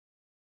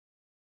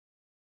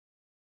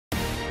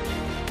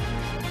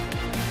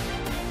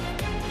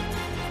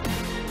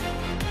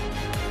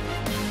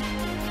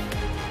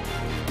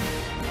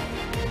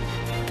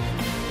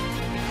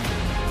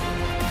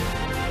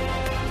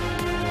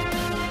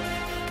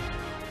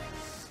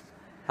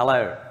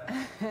Hello.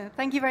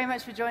 Thank you very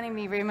much for joining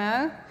me,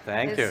 Remo.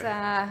 Thank you.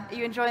 Are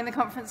you enjoying the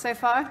conference so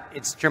far?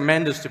 It's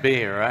tremendous to be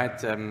here,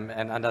 right?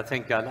 And I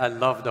think I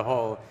love the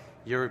whole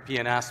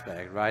European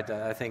aspect, right?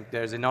 I think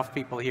there's enough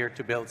people here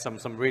to build some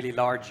really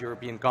large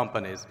European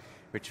companies,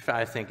 which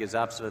I think is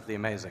absolutely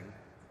amazing.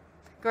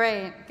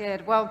 Great,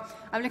 good. Well,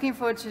 I'm looking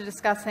forward to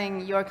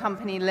discussing your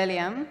company,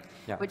 Lilium,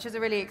 which is a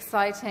really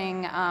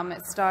exciting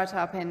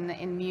startup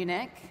in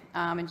Munich,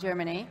 in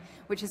Germany,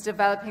 which is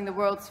developing the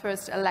world's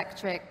first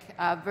electric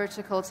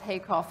vertical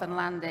takeoff and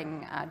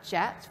landing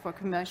jet for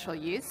commercial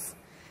use.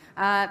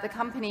 The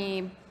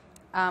company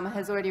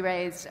has already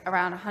raised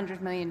around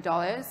 $100 million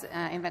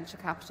in venture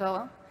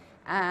capital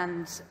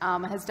and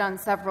has done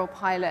several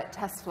pilot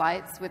test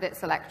flights with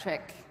its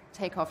electric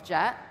takeoff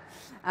jet.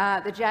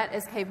 The jet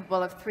is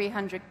capable of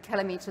 300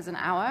 kilometers an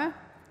hour.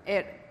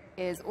 It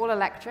is all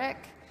electric,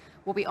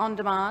 will be on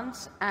demand,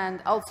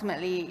 and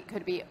ultimately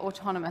could be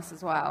autonomous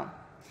as well.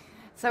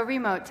 So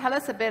Remo, tell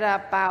us a bit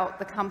about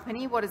the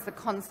company. What is the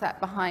concept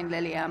behind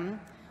Lilium?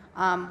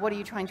 What are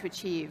you trying to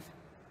achieve?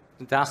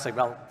 Fantastic.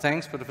 Well,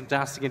 thanks for the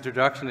fantastic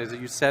introduction.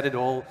 You said it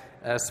all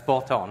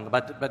spot on.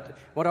 But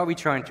what are we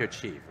trying to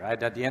achieve,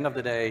 right? At the end of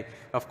the day,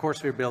 of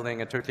course, we're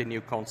building a totally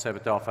new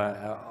concept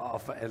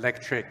of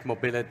electric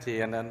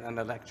mobility and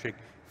electric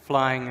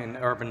flying in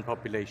urban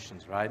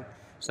populations, right?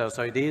 So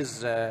it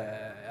is,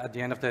 at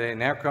the end of the day,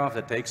 an aircraft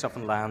that takes off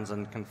and lands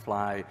and can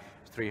fly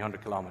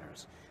 300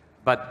 kilometers.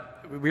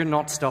 But we're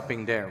not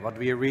stopping there. What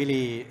we are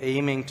really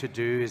aiming to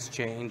do is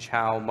change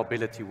how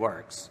mobility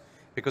works.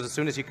 Because as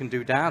soon as you can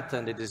do that,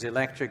 and it is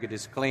electric, it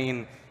is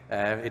clean,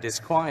 it is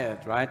quiet,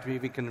 right?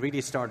 We can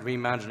really start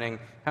reimagining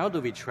how do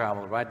we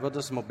travel, right? What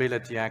does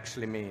mobility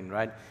actually mean,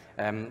 right?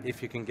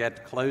 If you can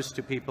get close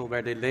to people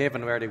where they live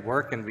and where they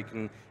work, and we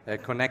can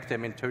connect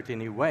them in totally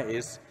new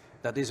ways,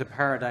 that is a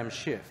paradigm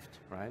shift,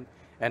 right?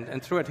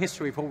 And throughout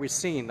history, what we've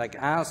seen, like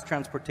as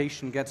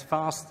transportation gets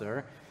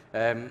faster,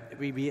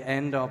 we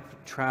end up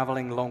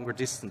traveling longer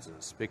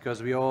distances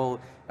because we all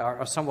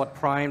are somewhat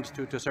primed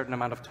to a certain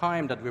amount of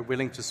time that we're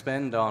willing to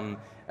spend on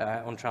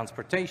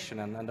transportation.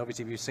 And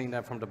obviously we've seen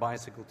that from the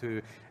bicycle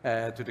to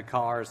the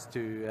cars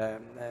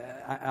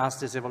as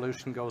this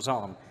evolution goes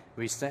on.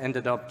 We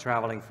ended up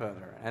traveling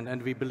further.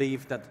 And we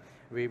believe that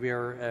we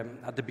are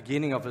at the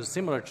beginning of a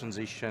similar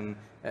transition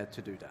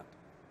to do that.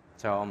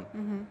 So,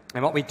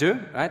 and what we do,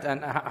 right,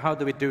 and how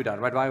do we do that,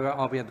 right? Why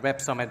are we at the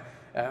Web Summit?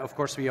 Of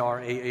course, we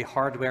are a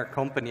hardware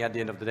company at the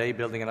end of the day,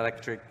 building an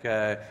electric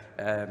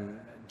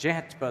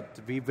jet, but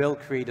we will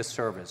create a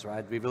service,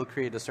 right? We will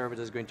create a service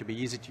that's going to be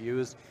easy to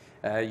use.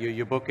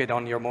 You book it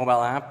on your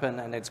mobile app,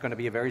 and it's going to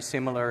be a very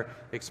similar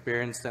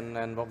experience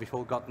than what we've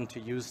all gotten to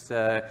use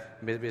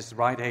with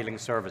ride-hailing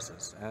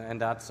services. And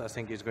that's, I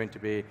think, is going to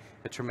be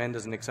a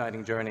tremendous and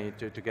exciting journey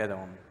to get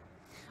on.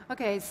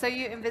 Okay, so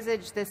you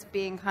envisage this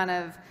being kind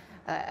of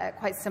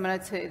quite similar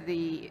to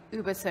the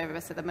Uber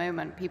service at the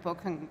moment. People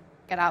can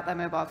get out their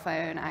mobile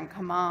phone and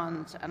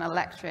command an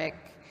electric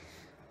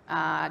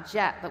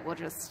jet that will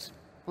just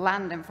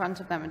land in front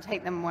of them and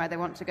take them where they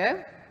want to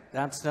go?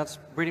 That's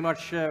pretty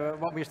much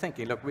what we're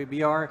thinking. Look,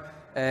 we are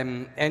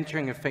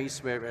entering a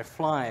phase where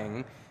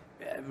flying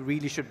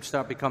really should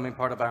start becoming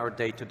part of our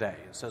day-to-day.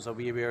 So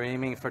we are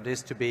aiming for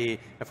this to be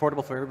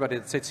affordable for everybody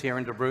that sits here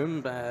in the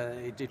room.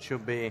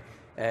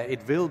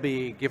 It will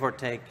be, give or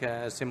take,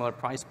 a similar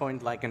price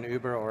point like an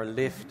Uber or a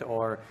Lyft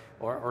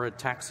or a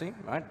taxi,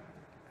 right?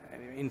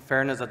 In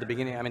fairness, at the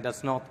beginning, I mean,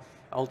 that's not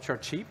ultra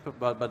cheap,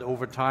 but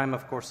over time,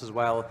 of course, as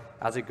well,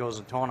 as it goes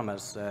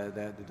autonomous,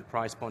 the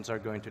price points are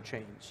going to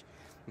change.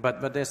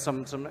 But there's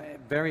some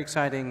very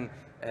exciting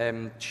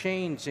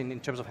change in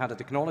terms of how the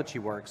technology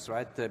works,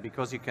 right?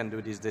 Because you can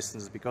do these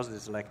distances, because it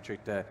is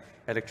electric, the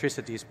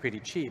electricity is pretty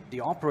cheap.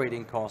 The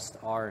operating costs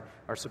are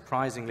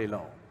surprisingly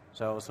low.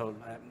 So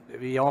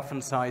we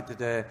often cite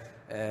the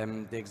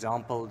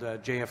example, the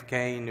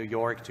JFK in New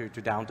York to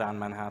downtown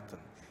Manhattan,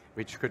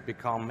 which could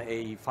become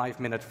a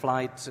 5-minute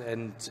flight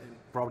and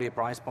probably a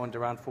price point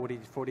around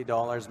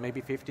 $40,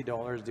 maybe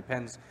 $50,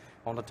 depends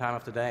on the time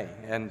of the day.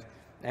 And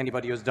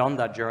anybody who's done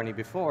that journey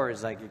before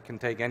is like it can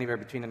take anywhere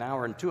between an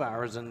hour and 2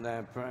 hours and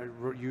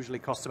usually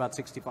costs about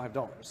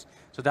 $65.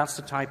 So that's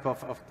the type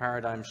of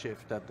paradigm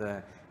shift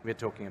that we're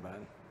talking about.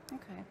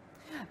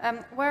 Okay.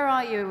 Where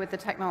are you with the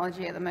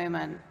technology at the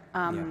moment?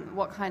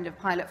 What kind of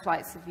pilot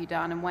flights have you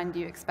done, and when do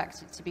you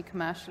expect it to be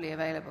commercially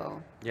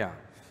available? Yeah.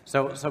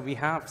 So we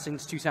have,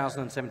 since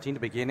 2017, the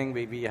beginning,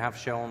 we have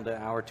shown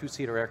our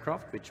two-seater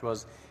aircraft, which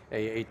was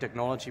a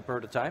technology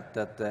prototype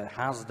that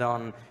has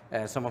done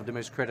some of the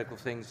most critical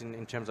things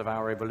in terms of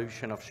our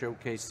evolution of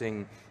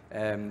showcasing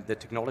the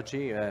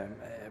technology.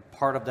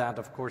 Part of that,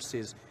 of course,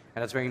 is,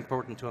 and that's very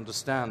important to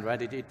understand,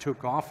 right? It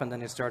took off, and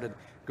then it started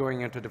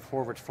going into the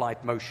forward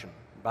flight motion.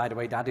 By the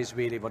way, that is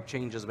really what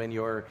changes when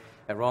you're,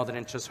 rather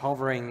than just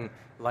hovering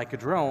like a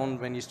drone,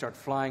 when you start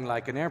flying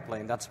like an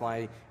airplane. That's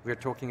why we're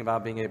talking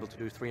about being able to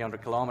do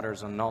 300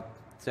 kilometers and not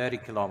 30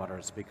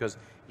 kilometers, because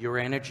your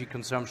energy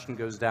consumption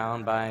goes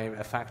down by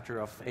a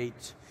factor of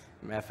 8,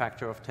 a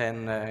factor of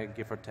 10,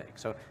 give or take.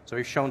 So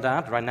we've shown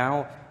that. Right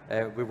now,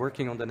 we're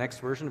working on the next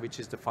version, which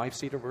is the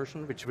 5-seater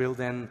version, which will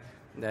then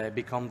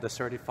become the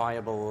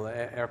certifiable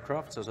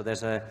aircraft. So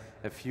there's a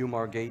few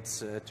more gates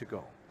to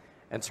go.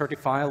 And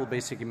certifiable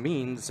basically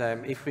means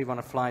if we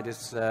want to fly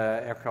this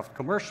aircraft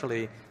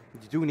commercially,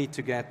 you do need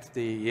to get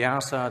the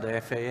EASA, the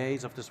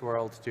FAAs of this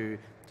world to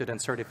then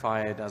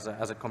certify it as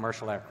a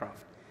commercial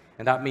aircraft.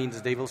 And that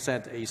means they will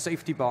set a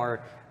safety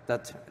bar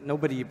that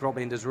nobody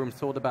probably in this room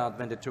thought about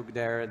when they took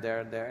their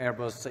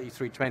Airbus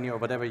A320 or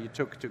whatever you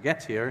took to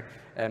get here.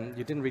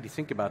 You didn't really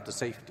think about the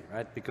safety,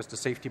 right? Because the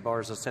safety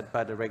bars are set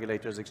by the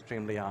regulators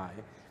extremely high.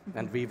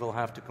 And we will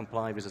have to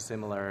comply with a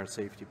similar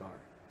safety bar.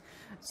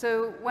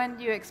 So when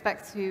do you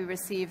expect to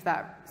receive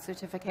that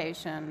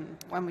certification?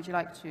 When would you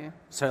like to?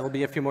 So it'll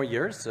be a few more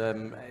years.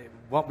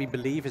 What we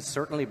believe is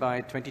certainly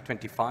by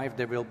 2025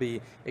 there will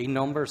be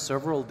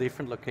several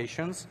different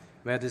locations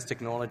where this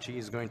technology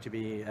is going to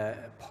be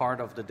part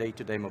of the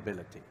day-to-day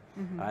mobility.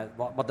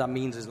 What that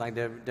means is like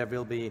there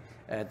will be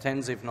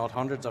tens, if not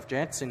hundreds of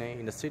jets in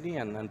a city,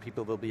 and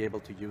people will be able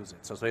to use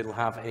it. So it'll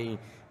have a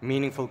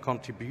meaningful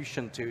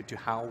contribution to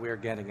how we're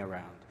getting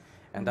around.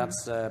 And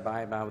that's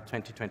by about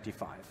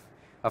 2025.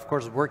 Of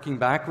course, working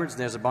backwards,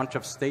 there's a bunch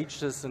of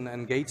stages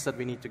and gates that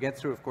we need to get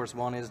through. Of course,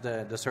 one is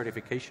the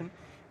certification,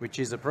 which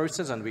is a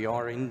process, and we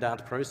are in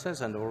that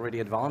process and already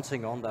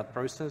advancing on that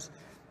process.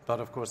 But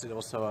of course, it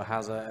also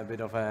has a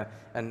bit of a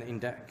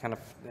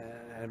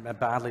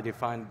badly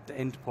defined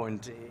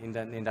endpoint in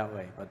that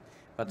way.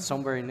 But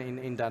somewhere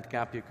in that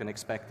gap, you can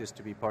expect this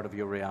to be part of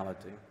your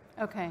reality.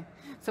 Okay,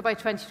 so by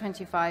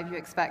 2025, you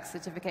expect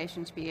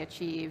certification to be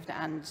achieved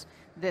and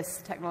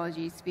this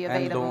technology to be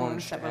available in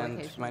several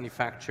locations. And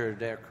manufactured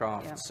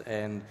aircrafts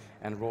and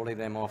rolling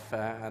them off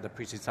at a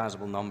pretty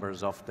sizable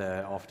numbers of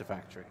the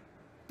factory.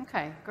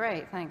 Okay,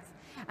 great, thanks.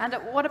 And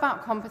what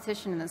about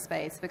competition in the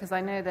space? Because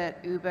I know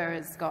that Uber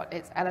has got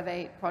its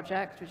Elevate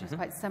project, which is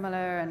quite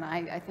similar, and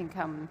I think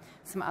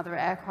some other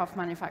aircraft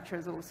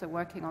manufacturers are also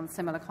working on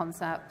similar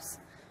concepts.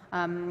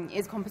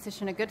 Is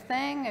competition a good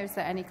thing? Is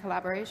there any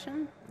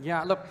collaboration?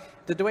 Yeah, look,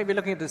 the way we're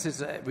looking at this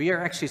is we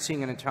are actually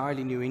seeing an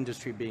entirely new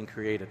industry being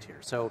created here.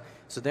 So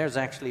there's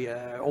actually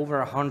over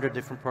 100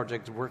 different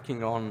projects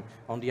working on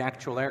the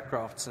actual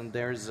aircrafts, and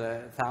there's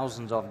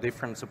thousands of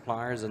different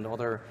suppliers and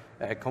other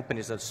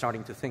companies that are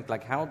starting to think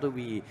like, how do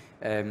we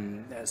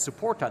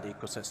support that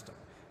ecosystem?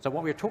 So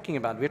what we're talking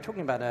about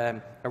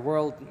a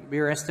world,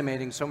 we're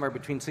estimating somewhere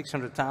between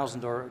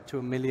 600,000 or to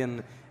 1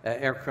 million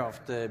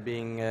aircraft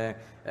being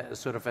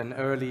sort of an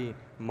early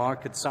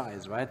market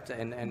size, right?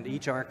 And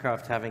each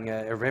aircraft having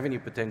a revenue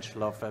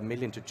potential of $1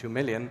 million to $2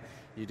 million.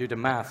 You do the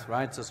math,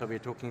 right? So we're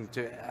talking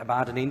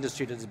about an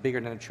industry that's bigger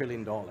than $1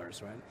 trillion,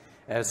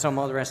 right? Some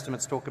other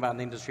estimates talk about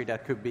an industry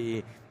that could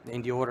be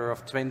in the order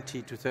of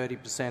 20 to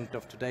 30%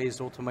 of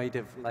today's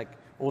automotive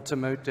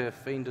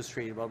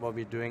industry, what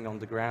we're doing on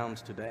the ground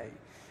today.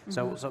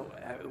 So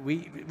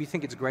we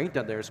think it's great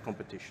that there's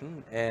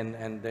competition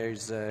and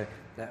there's a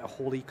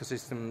whole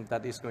ecosystem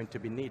that is going to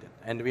be needed.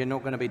 And we are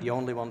not going to be the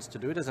only ones to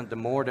do this, and the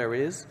more there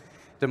is,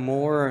 the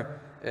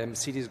more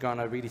cities are going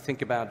to really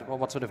think about, well,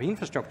 what sort of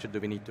infrastructure do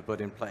we need to put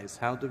in place?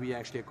 How do we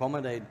actually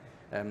accommodate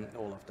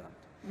all of that?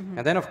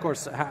 And then, of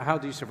course, how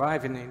do you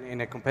survive in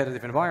a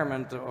competitive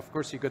environment? Of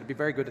course, you've got to be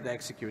very good at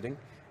executing.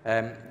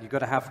 You've got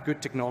to have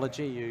good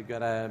technology. You've got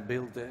to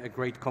build a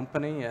great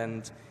company,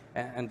 and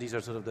these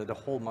are sort of the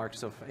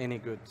hallmarks of any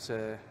good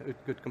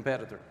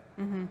competitor.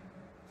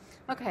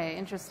 Okay,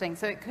 interesting.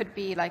 So it could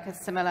be like a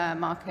similar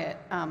market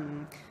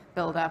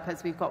build-up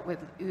as we've got with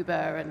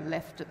Uber and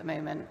Lyft at the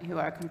moment, who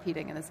are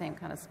competing in the same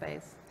kind of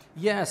space.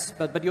 Yes,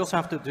 but you also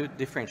have to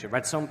differentiate,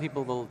 right? Some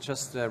people will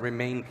just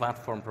remain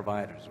platform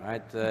providers,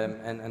 right?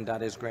 And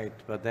that is great.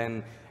 But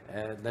then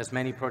there's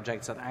many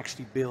projects that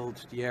actually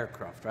build the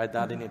aircraft, right?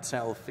 That in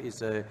itself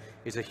is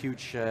a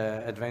huge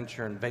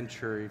adventure and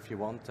venture, if you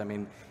want. I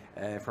mean,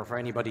 for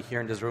anybody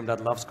here in this room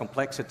that loves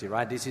complexity,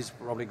 right? This is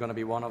probably going to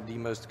be one of the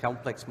most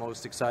complex,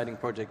 most exciting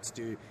projects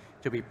to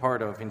be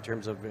part of in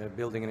terms of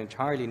building an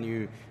entirely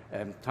new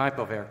type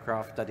of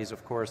aircraft that is,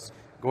 of course,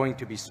 going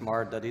to be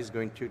smart, that is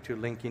going to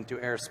link into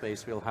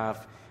airspace. We'll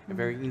have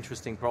very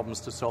interesting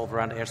problems to solve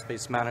around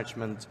airspace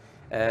management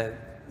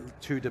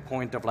to the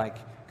point of like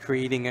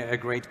creating a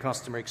great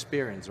customer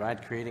experience,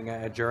 right? Creating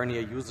a journey,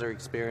 a user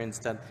experience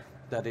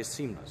that is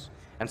seamless.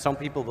 And some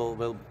people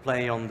will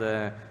play on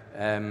the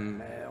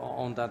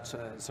on that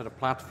sort of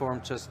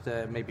platform, just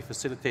maybe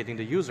facilitating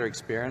the user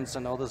experience,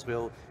 and others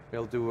will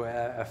do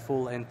a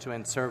full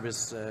end-to-end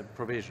service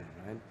provision,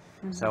 right?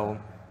 So.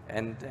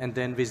 And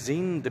then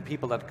within the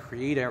people that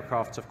create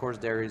aircrafts, of course,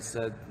 there is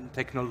a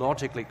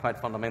technologically quite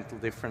fundamental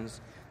difference.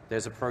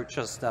 There's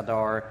approaches that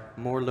are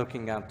more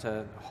looking at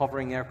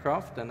hovering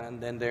aircraft, and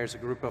then there's a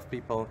group of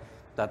people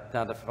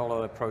that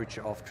follow approach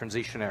of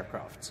transition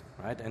aircrafts,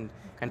 right? And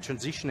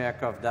transition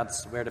aircraft,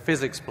 that's where the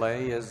physics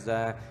play, is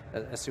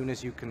as soon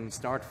as you can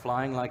start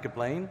flying like a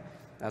plane,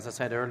 as I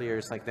said earlier,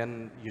 it's like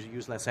then you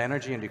use less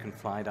energy and you can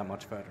fly that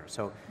much further.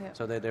 So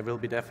there will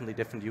be definitely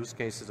different use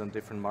cases and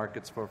different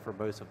markets for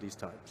both of these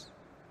types.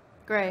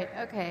 Great,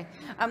 okay.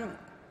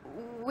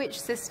 which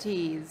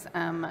cities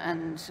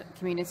and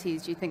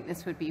communities do you think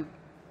this would be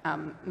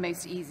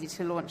most easy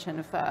to launch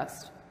in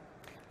first?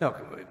 Look,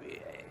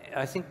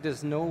 I think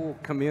there's no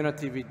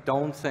community we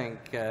don't think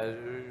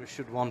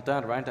should want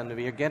that, right? And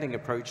we are getting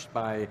approached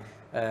by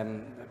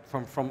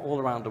from all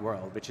around the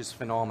world, which is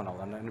phenomenal.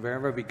 And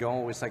wherever we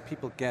go, it's like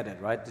people get it,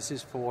 right? This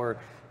is for,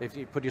 if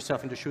you put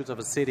yourself in the shoes of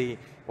a city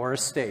or a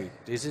state,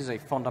 this is a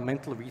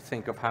fundamental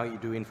rethink of how you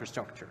do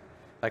infrastructure.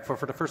 Like for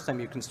the first time,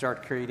 you can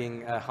start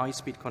creating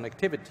high-speed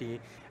connectivity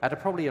at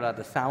probably at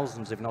the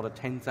thousands, if not at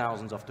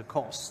 10,000s of the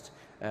cost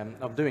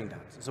of doing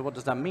that. So what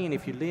does that mean?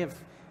 If you live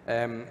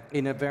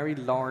in a very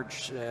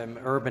large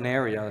urban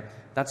area,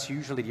 that's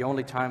usually the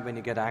only time when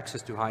you get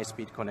access to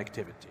high-speed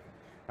connectivity,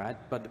 right?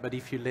 But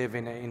if you live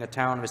in a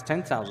town with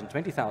 10,000,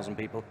 20,000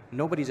 people,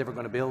 nobody's ever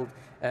going to build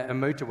a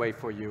motorway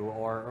for you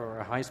or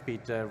a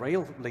high-speed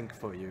rail link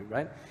for you,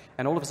 right?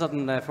 And all of a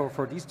sudden,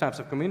 for these types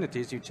of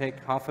communities, you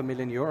take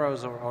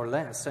 €500,000 or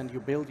less, and you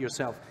build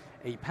yourself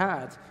a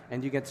pad,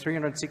 and you get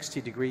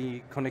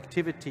 360-degree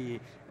connectivity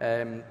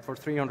for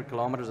 300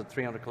 kilometers at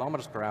 300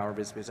 kilometers per hour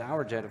with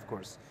our jet, of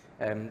course.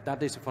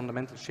 That is a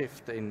fundamental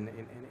shift in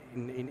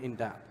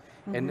that.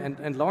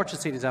 Mm-hmm. And larger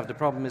cities have the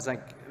problem is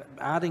like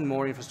adding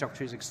more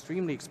infrastructure is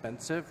extremely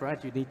expensive,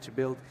 right? You need to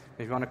build,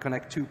 if you want to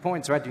connect 2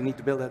 points, right, you need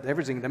to build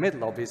everything in the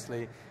middle,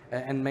 obviously,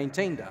 and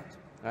maintain that,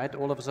 right?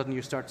 All of a sudden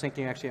you start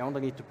thinking, actually, I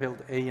only need to build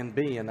A and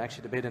B, and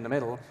actually the bit in the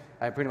middle,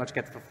 I pretty much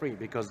get for free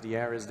because the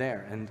air is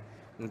there. And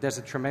there's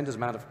a tremendous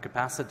amount of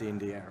capacity in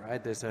the air,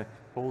 right? There's a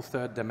whole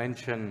third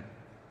dimension.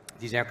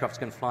 These aircrafts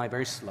can fly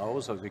very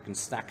slow, so we can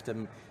stack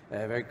them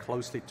very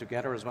closely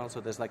together as well. So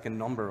there's like a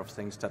number of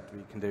things that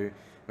we can do.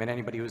 I mean,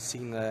 anybody who's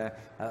seen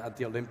at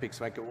the Olympics,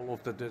 like all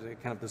of the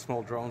kind of the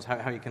small drones,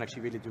 how you can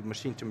actually really do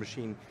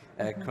machine-to-machine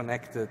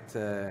connected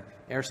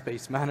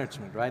airspace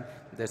management, right?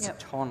 There's a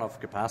ton of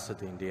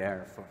capacity in the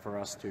air for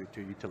us to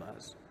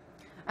utilize.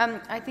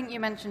 I think you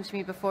mentioned to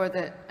me before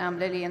that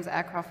Lilium's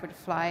aircraft would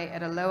fly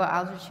at a lower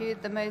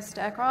altitude than most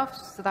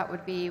aircraft, so that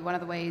would be one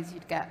of the ways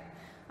you'd get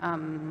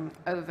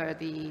over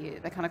the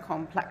kind of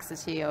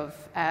complexity of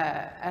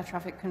air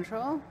traffic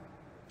control?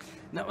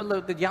 No,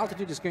 look, the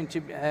altitude is going to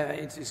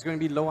it's going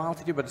to be low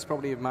altitude, but it's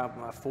probably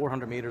about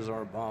 400 meters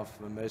or above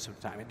most of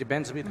the time. It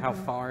depends a bit how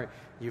far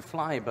you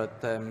fly,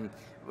 but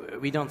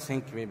we don't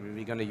think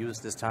we're going to use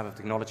this type of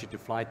technology to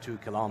fly 2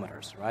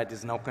 kilometers, right?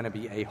 It's not going to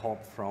be a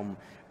hop from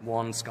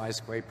one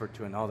skyscraper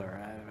to another.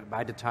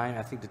 By the time,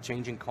 I think the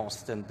changing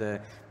cost and the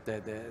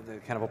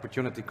kind of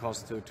opportunity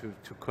cost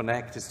to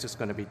connect is just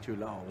going to be too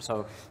low.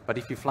 So, but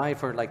if you fly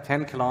for like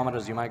 10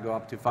 kilometers, you might go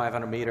up to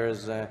 500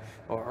 meters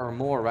or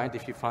more, right?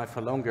 If you fly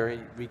for longer,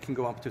 we can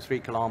go up to 3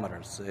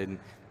 kilometers in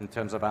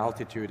terms of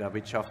altitude, at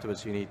which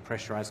afterwards you need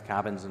pressurized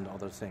cabins and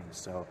other things.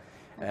 So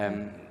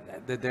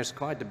there's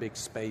quite a big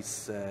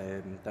space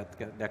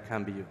that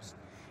can be used.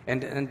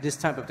 And this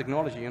type of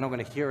technology, you're not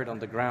going to hear it on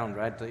the ground,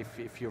 right?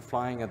 If you're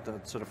flying at the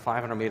sort of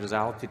 500 meters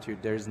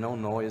altitude, there is no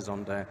noise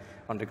on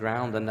the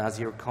ground, and as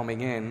you're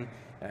coming in,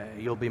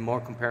 you'll be more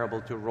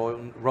comparable to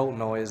road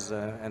noise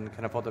and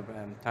kind of other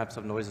types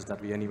of noises that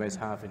we anyways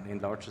have in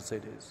larger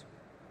cities.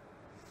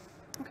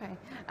 Okay.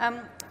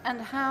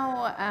 And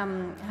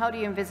how do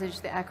you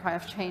envisage the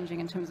aircraft changing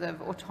in terms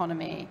of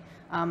autonomy?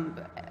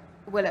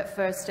 Will at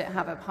first it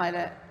have a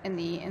pilot in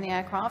the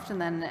aircraft, and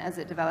then as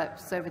it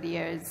develops over the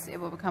years, it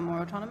will become more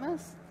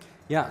autonomous?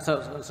 Yeah,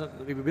 so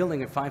we were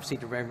building a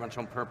 5-seater very much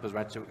on purpose,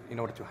 right, in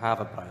order to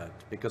have a pilot,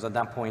 because at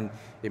that point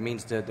it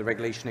means that the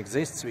regulation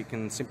exists, we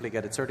can simply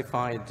get it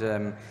certified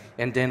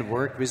and then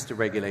work with the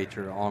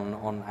regulator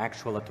on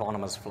actual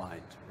autonomous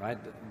flight, right?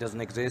 It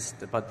doesn't exist,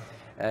 but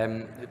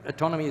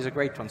autonomy is a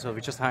great one. So we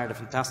just hired a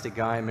fantastic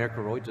guy,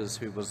 Mirko Reuters,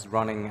 who was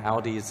running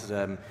Audi's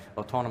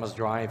autonomous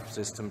drive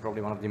system,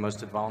 probably one of the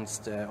most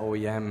advanced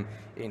OEM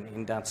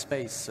in that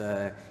space.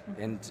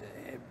 And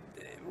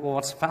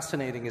what's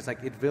fascinating is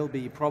like it will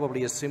be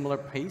probably a similar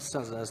pace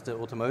as the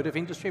automotive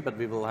industry, but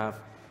we will have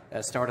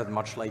started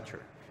much later.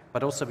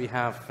 But also we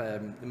have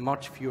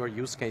much fewer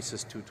use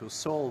cases to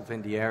solve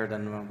in the air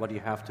than what you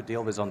have to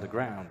deal with on the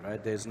ground,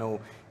 right? There's no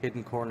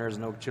hidden corners,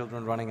 no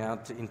children running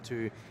out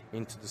into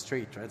the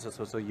street, right?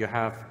 So you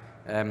have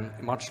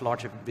much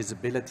larger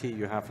visibility,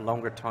 you have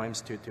longer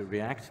times to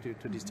react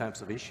to these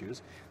types of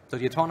issues. So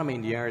the autonomy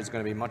in the air is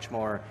going to be much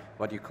more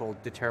what you call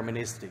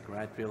deterministic,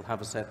 right? We'll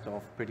have a set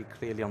of pretty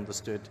clearly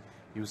understood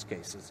use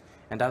cases.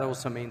 And that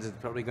also means it's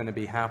probably going to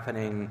be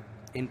happening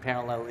in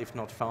parallel, if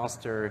not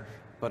faster.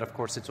 But of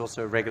course, it's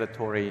also the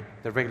regulatory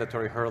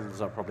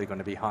hurdles are probably going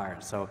to be higher.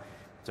 So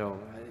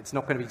it's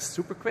not going to be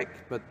super quick,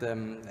 but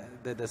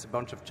there's a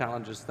bunch of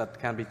challenges that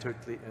can be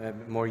totally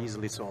more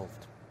easily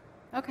solved.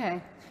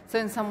 Okay. So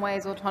in some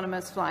ways,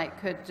 autonomous flight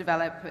could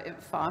develop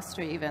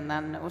faster even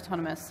than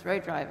autonomous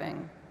road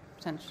driving,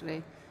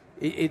 potentially.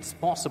 It's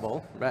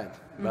possible, right?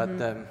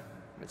 But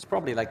it's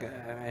probably like,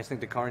 I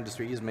think the car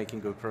industry is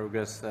making good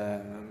progress.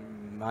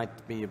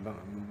 might be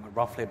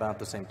roughly about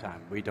the same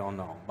time. We don't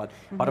know. But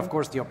of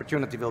course, the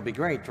opportunity will be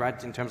great,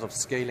 right, in terms of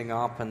scaling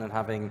up and then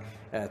having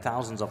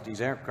thousands of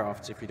these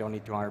aircrafts. If you don't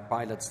need to hire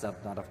pilots, that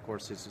of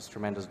course, is a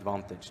tremendous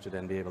advantage to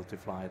then be able to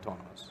fly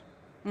autonomous.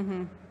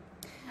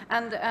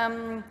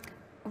 And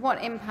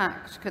what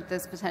impact could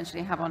this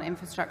potentially have on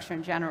infrastructure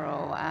in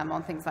general,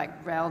 on things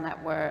like rail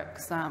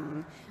networks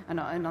and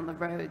on the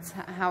roads?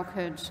 How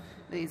could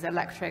these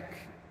electric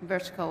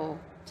vertical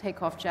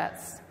takeoff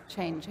jets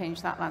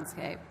change that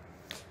landscape?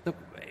 Look,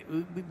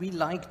 we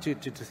like to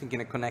think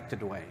in a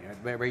connected way,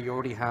 right? Where you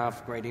already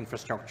have great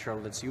infrastructure,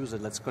 let's use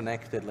it, let's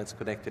connect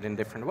it in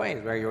different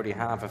ways. Where you already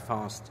have a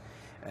fast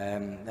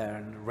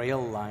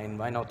rail line,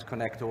 why not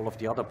connect all of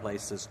the other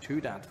places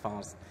to that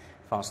fast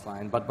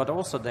line? But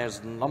also there's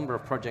a number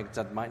of projects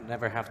that might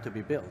never have to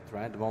be built,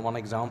 right? One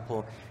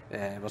example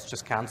was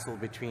just cancelled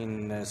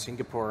between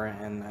Singapore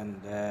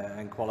and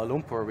Kuala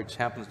Lumpur, which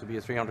happens to be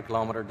a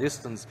 300-kilometer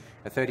distance,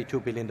 a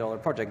 $32 billion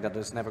project that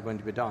is never going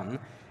to be done.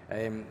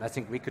 I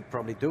think we could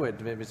probably do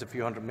it with a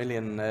few $100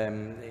 million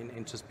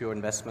in just pure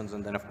investments,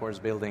 and then of course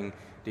building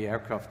the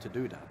aircraft to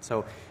do that.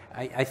 So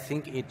I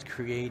think it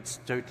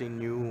creates totally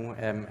new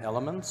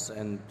elements,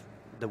 and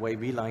the way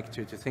we like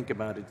to think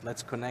about it,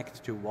 let's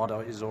connect to what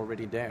is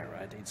already there,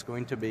 right? It's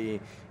going to be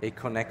a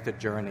connected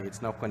journey.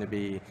 It's not going to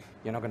be,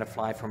 you're not going to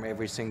fly from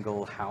every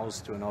single house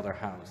to another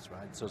house,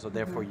 right? So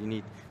therefore you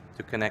need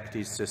to connect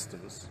these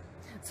systems.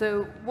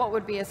 So what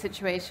would be a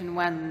situation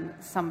when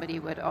somebody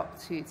would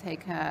opt to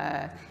take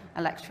an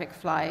electric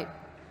flight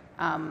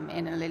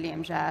in a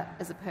Lilium jet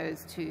as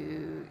opposed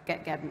to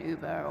get an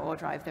Uber or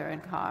drive their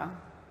own car?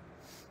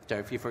 So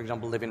if you, for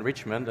example, live in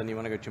Richmond and you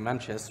want to go to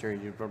Manchester,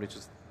 you probably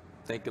just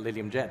take a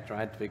Lilium jet,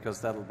 right?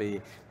 Because that'll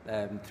be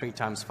 3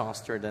 times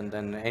faster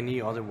than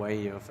any other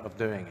way of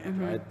doing it,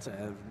 right?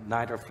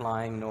 Neither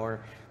flying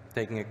nor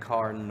taking a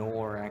car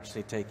nor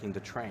actually taking the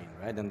train,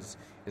 right? And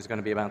it's going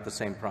to be about the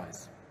same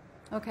price.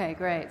 Okay,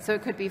 great. So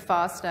it could be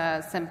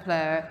faster,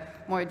 simpler,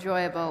 more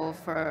enjoyable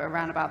for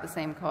around about the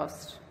same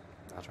cost.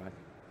 That's right.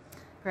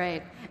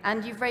 Great.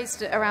 And you've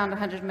raised around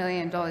 $100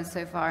 million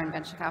so far in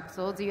venture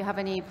capital. Do you have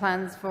any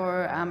plans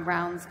for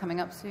rounds coming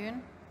up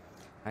soon?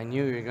 I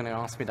knew you were going to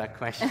ask me that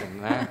question.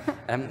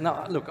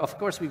 No, look, of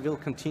course we will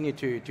continue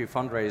to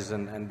fundraise,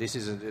 and this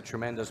is a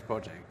tremendous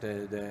project.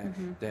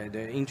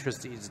 The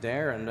interest is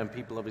there, and then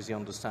people obviously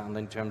understand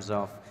in terms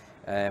of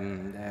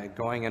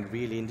going and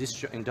really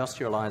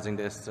industrializing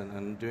this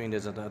and doing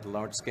this at a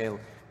large scale.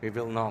 We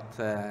will not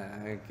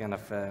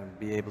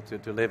be able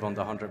to live on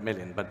the 100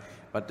 million,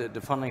 but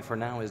the funding for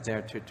now is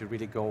there to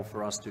really go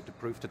for us to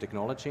prove the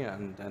technology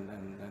and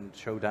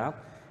show that,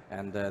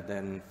 and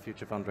then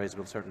future fundraise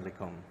will certainly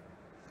come.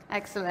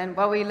 Excellent.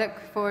 Well, we look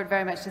forward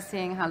very much to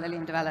seeing how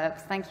Lilium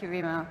develops. Thank you,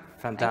 Remo.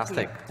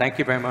 Fantastic. Thank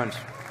you very much.